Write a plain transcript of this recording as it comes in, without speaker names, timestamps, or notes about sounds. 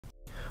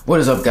What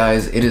is up,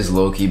 guys? It is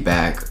LoKi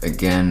back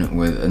again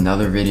with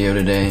another video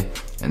today,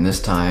 and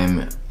this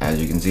time,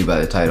 as you can see by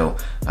the title,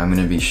 I'm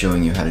going to be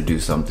showing you how to do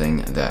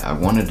something that I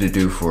wanted to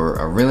do for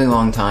a really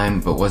long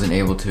time but wasn't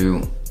able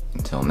to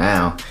until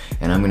now,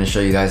 and I'm going to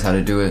show you guys how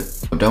to do it.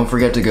 So don't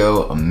forget to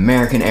go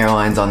American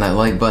Airlines on that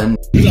like button.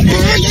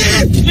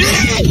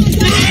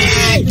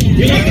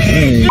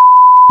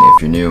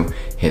 If you're new,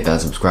 hit that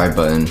subscribe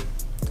button.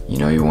 You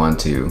know you want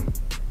to.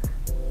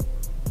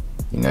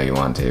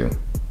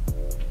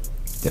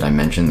 Did I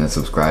mention that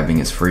subscribing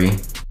is free?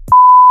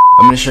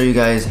 I'm going to show you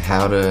guys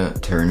how to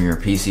turn your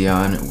PC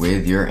on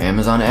with your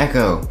Amazon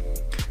Echo.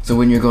 So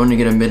when you're going to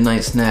get a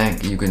midnight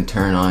snack, you can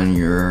turn on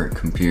your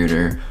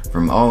computer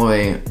from all the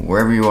way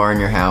wherever you are in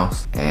your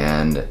house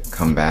and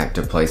come back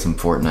to play some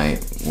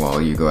Fortnite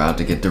while you go out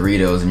to get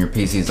Doritos and your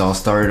PC's all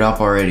started up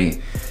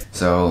already.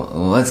 So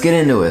let's get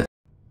into it.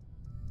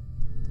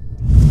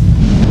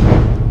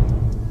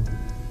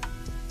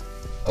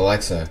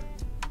 Alexa,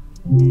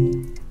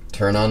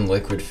 turn on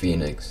Liquid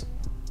Phoenix.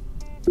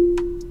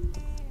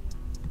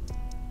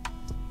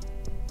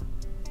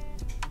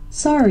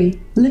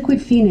 Sorry,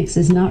 Liquid Phoenix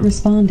is not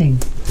responding.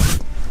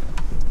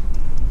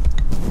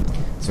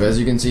 So as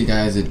you can see,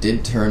 guys, it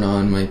did turn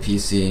on my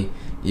PC,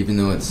 even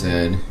though it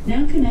said...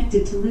 Now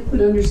connected to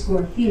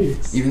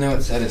Liquid_Phoenix. Even though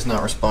it said it's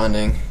not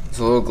responding. It's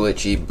a little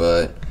glitchy,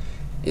 but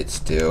it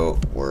still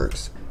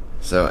works.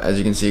 So as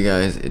you can see,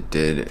 guys, it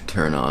did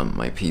turn on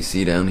my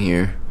PC down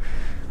here.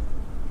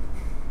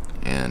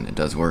 And it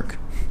does work.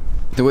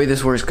 The way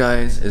this works,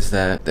 guys, is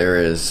that there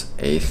is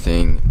a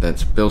thing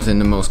that's built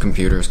into most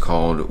computers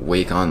called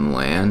Wake on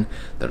LAN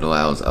that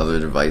allows other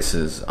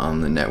devices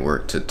on the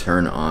network to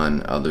turn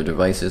on other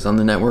devices on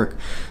the network.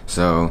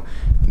 So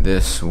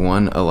this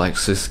one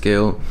Alexa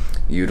skill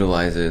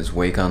utilizes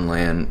Wake on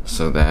LAN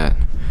so that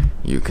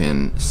you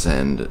can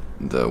send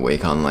the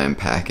Wake on LAN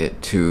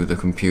packet to the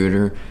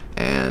computer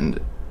and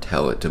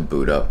tell it to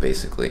boot up,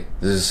 basically.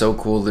 This is so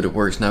cool that it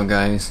works now,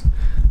 guys.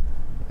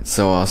 It's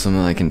so awesome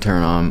that I can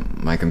turn on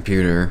my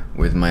computer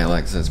with my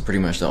Alexa. It's pretty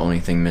much the only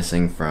thing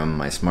missing from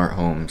my smart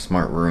home,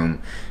 smart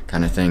room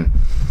kind of thing.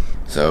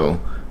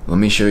 So let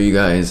me show you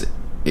guys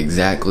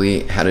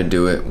exactly how to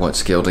do it, what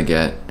skill to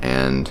get,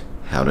 and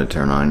how to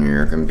turn on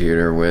your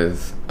computer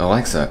with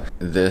Alexa.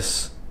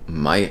 This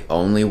might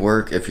only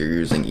work if you're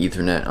using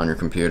Ethernet on your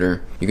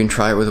computer. You can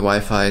try it with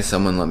Wi-Fi.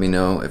 Someone let me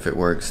know if it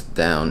works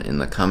down in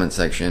the comment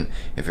section.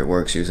 If it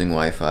works using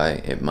Wi-Fi,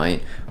 it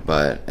might,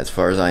 but as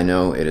far as I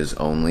know, it is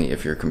only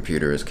if your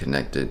computer is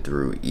connected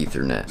through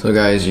Ethernet. So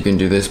guys, you can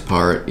do this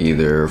part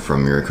either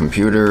from your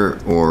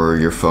computer or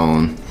your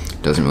phone.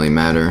 Doesn't really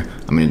matter.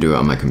 I'm gonna do it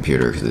on my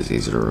computer because it's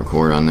easier to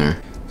record on there.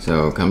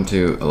 So come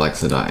to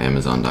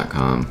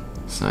alexa.amazon.com.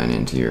 Sign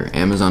into your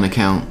Amazon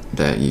account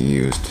that you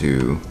use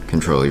to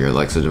control your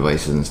Alexa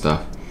devices and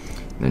stuff.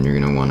 Then you're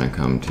going to want to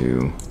come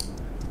to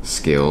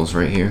skills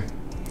right here.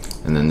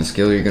 And then the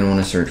skill you're going to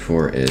want to search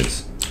for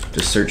is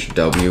just search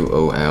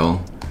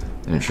WOL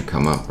and it should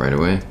come up right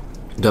away.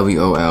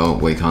 WOL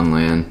Wake on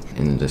LAN.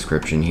 In the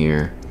description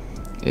here,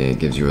 it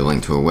gives you a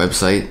link to a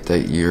website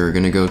that you're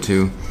going to go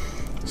to.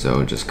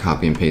 So just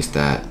copy and paste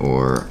that,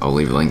 or I'll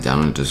leave a link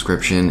down in the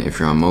description if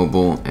you're on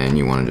mobile and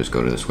you want to just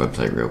go to this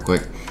website real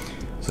quick.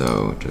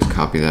 So just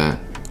copy that.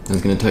 And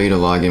it's going to tell you to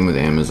log in with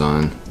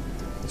Amazon.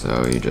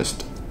 So you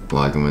just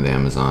log in with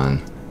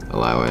Amazon,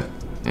 allow it,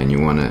 and you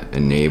want to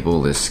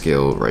enable this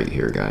skill right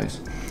here,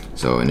 guys.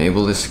 So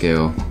enable this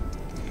skill.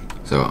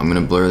 So I'm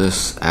going to blur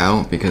this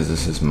out because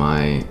this is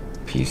my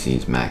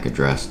PC's MAC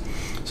address.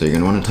 So you're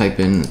going to want to type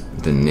in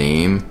the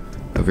name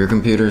of your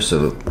computer.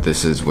 So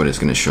this is what it's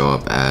going to show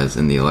up as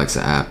in the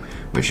Alexa app,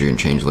 which you can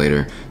change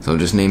later. So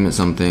just name it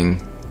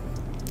something,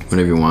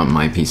 whatever you want,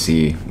 my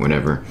PC,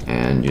 whatever,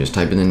 and you just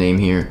type in the name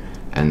here.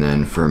 And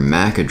then for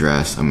MAC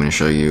address, I'm going to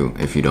show you,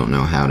 if you don't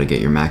know how to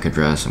get your MAC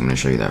address, I'm going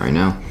to show you that right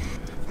now.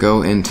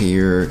 Go into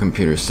your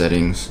computer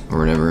settings or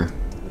whatever,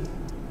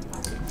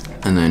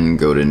 and then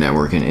go to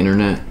network and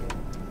internet.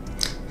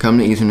 Come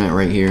to Ethernet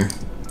right here,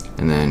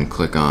 and then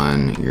click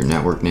on your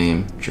network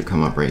name. It should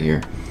come up right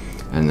here.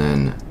 And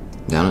then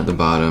down at the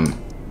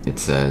bottom, it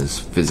says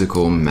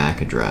physical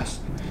MAC address.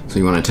 So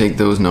you want to take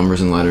those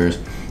numbers and letters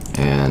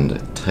and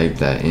type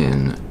that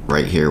in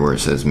right here where it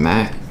says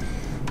MAC.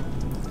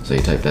 So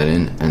you type that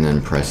in and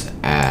then press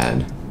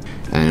add,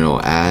 and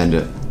it'll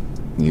add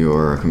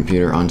your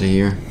computer onto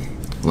here,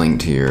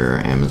 link to your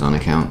Amazon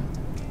account.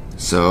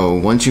 So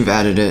once you've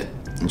added it,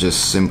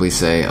 just simply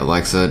say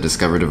Alexa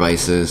discover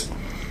devices,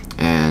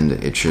 and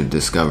it should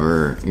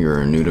discover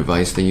your new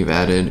device that you've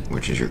added,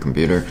 which is your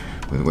computer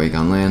with Wake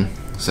on LAN.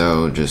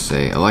 So just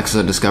say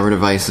Alexa discover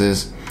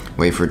devices.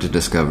 Wait for it to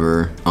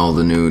discover all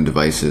the new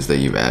devices that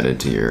you've added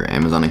to your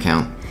Amazon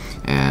account,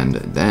 and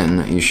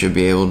then you should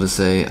be able to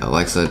say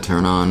Alexa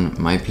turn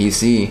on my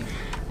PC,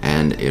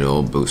 and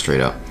it'll boot straight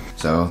up.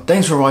 So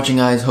thanks for watching,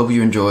 guys. Hope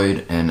you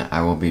enjoyed, and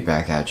I will be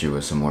back at you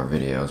with some more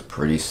videos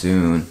pretty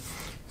soon.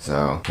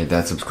 So hit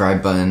that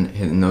subscribe button,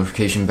 hit the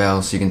notification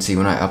bell so you can see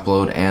when I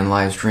upload and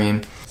live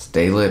stream.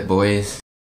 Stay lit, boys.